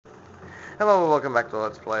Hello, welcome back to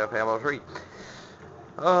Let's Play of Halo 3. In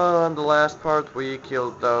the last part we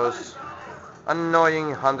killed those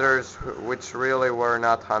annoying hunters, which really were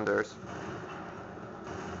not hunters.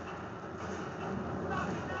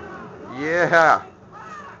 Yeah!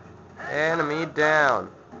 Enemy down.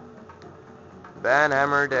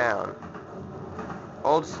 Banhammer down.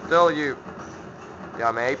 Hold still, you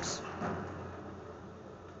dumb apes.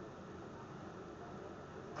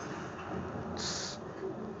 It's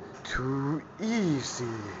too easy.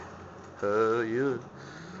 Yeah.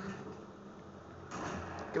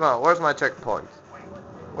 Come on, where's my checkpoint?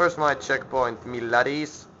 Where's my checkpoint, me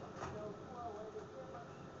laddies?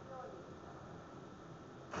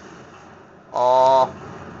 Oh,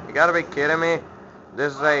 you gotta be kidding me.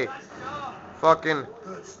 This is a fucking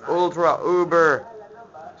ultra uber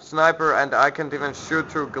sniper and I can't even shoot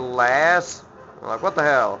through glass? I'm like, what the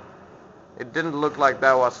hell? It didn't look like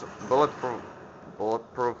that was bulletproof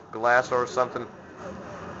glass or something.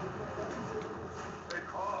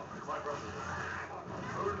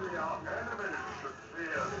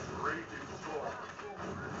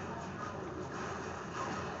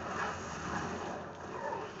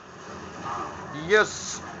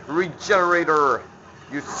 Yes, regenerator,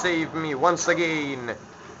 you saved me once again.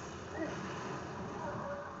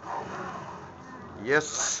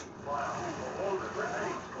 Yes.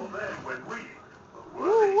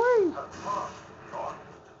 Woo-wee.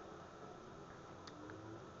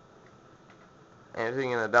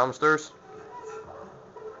 Anything in the dumpsters?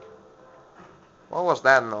 What was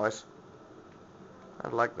that noise? I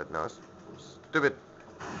like that noise. Stupid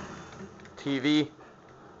TV.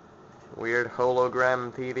 Weird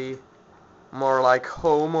hologram TV. More like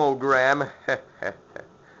homogram.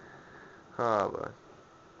 Oh boy.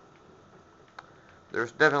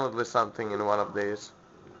 There's definitely something in one of these.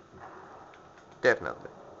 Definitely.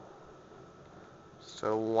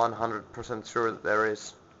 So 100% sure that there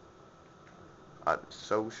is. I'm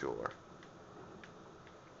so sure.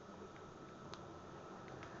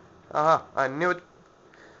 Aha, I knew it.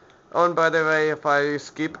 Oh, and by the way, if I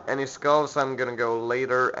skip any skulls, I'm gonna go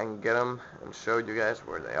later and get them and show you guys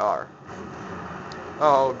where they are.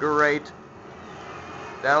 Oh, great.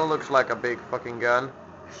 That looks like a big fucking gun.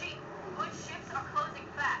 Chief, good ships are closing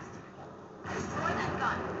fast. Destroy that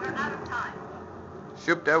gun. We're out of time.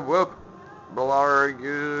 Shoot that whoop. Blarg.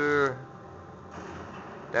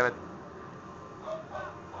 Damn it.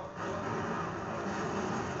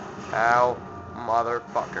 Ow,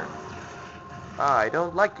 motherfucker. I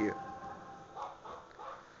don't like you.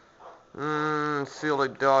 Silly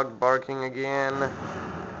dog barking again.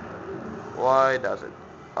 Why does it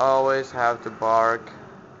always have to bark?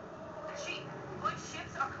 Chief, good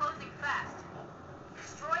ships are closing fast.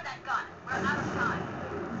 Destroy that gun. We're out of time.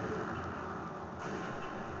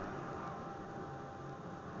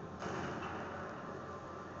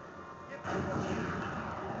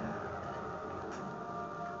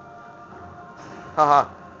 Haha,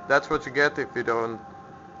 that's what you get if you don't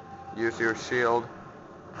use your shield.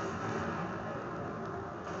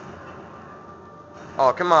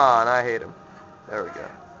 Oh, come on, I hate him. There we go.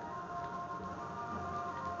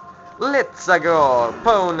 Let's go!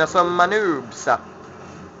 Pwn some noobs!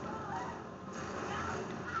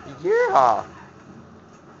 Yeah!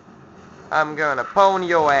 I'm gonna pwn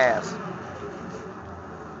your ass.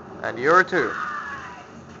 And you're too.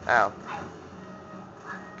 Ow.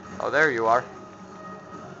 Oh, there you are.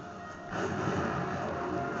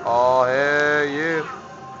 Oh, hey, you.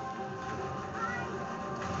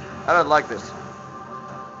 I don't like this.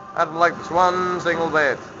 I don't like this one single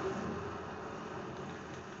bit.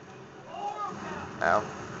 Ow.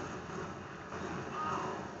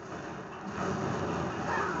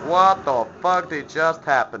 What the fuck did just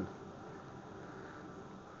happen?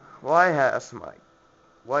 Why has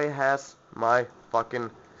my fucking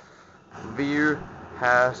view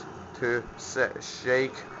has to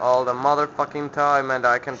shake all the motherfucking time and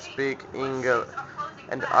I can't speak English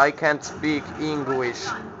and I can't speak English.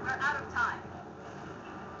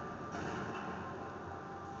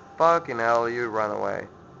 Fucking hell, you run away.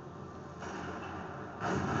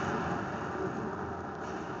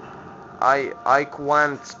 I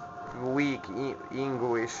can't speak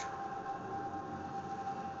English.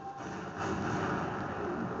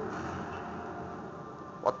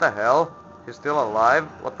 What the hell? He's still alive?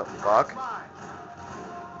 What the fuck?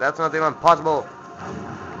 That's not even possible.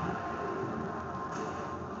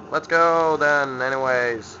 Let's go then,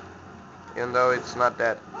 anyways. Even though it's not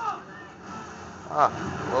dead. Ah,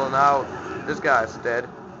 well now this guy's dead.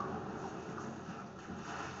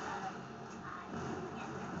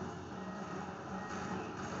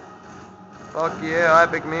 Fuck yeah,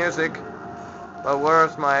 epic music. But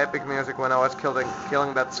where's my epic music when I was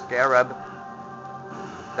killing that scarab?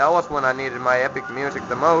 That was when I needed my epic music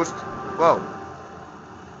the most. Whoa.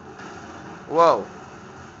 Whoa.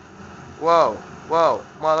 Whoa. Whoa.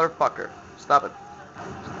 Motherfucker. Stop it.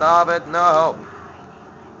 Stop it. No.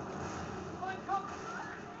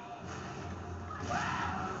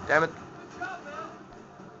 Damn it.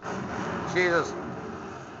 Jesus.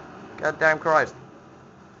 Goddamn Christ.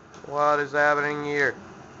 What is happening here?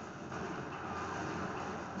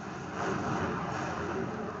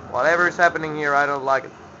 Whatever is happening here, I don't like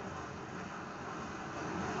it.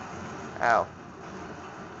 Ow.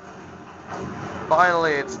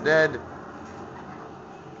 Finally, it's dead.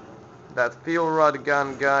 That fuel rod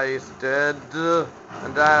gun guy is dead.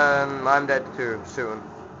 And then I'm dead too, soon.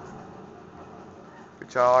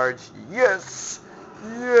 Recharge. Yes!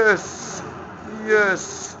 Yes!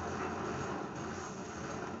 Yes!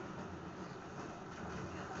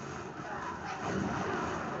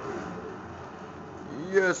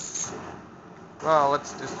 Yes! Oh,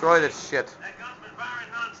 let's destroy this shit. That gun's been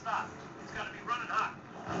firing non-stop. It's gotta be running hot.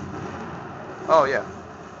 Oh, yeah.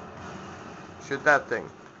 Shoot that thing.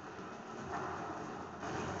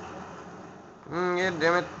 Yeah,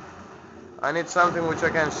 damn it. I need something which I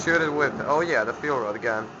can shoot it with. Oh, yeah, the fuel rod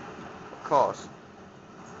gun. Of course.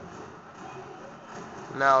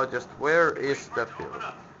 Now, just where is the fuel? Open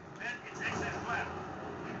up. Ben, it's excess bladder.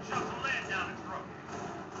 Shove some lead down its throat.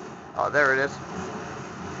 Oh, there it is.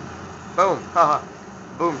 Boom. Haha.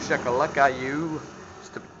 Boom shakalaka, you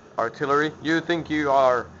stupid artillery. You think you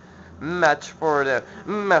are match for the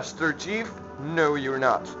Master Chief? No, you're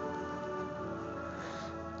not.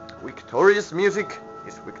 Victorious music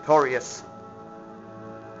is victorious.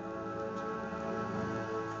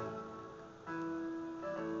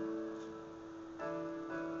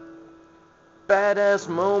 Badass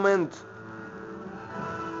moment.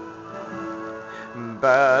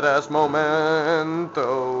 Badass moment,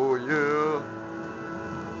 oh yeah.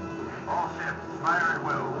 All ships, fire at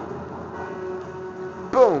will.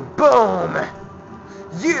 Boom, boom.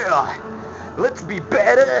 Yeah, let's be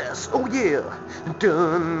badass, oh yeah.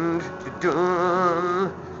 Dun,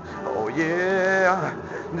 dun, oh yeah.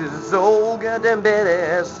 This is so goddamn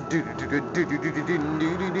badass.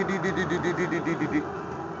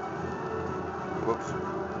 Whoops.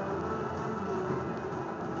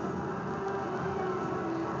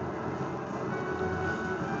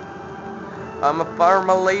 I'm a fire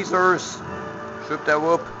my lasers. Shoot that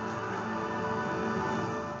whoop.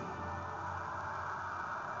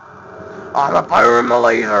 I'm a fire my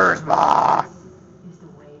lasers. Bah.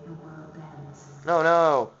 No,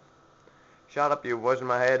 no. Shut up, you voice in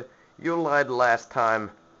my head. You lied last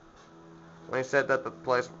time. When you said that the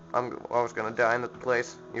place I was gonna die in that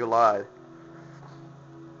place, you lied.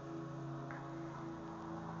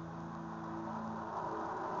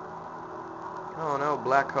 Oh no,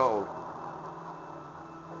 black hole.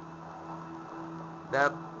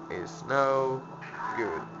 That is no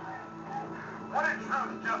good. What did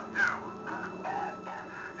Truth just do?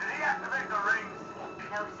 Did he activate the rings?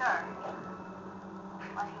 No, sir.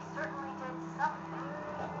 But he certainly did something.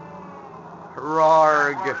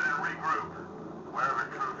 Rarg. Wanted to regroup. Wherever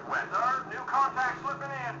Truth went. Sir, new contact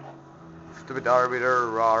slipping in. Stupid arbiter,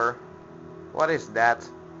 rar. What is that?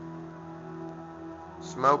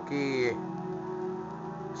 Smokey.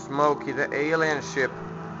 Smokey, the alien ship.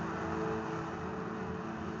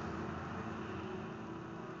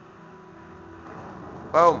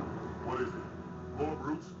 Boom. What is it? More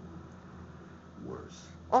brutes? Worse.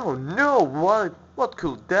 Oh no, what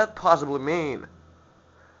could that possibly mean?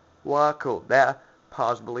 What could that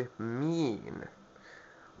possibly mean?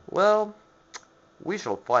 Well, we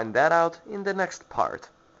shall find that out in the next part.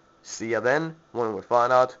 See ya then, when we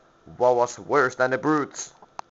find out what was worse than the brutes.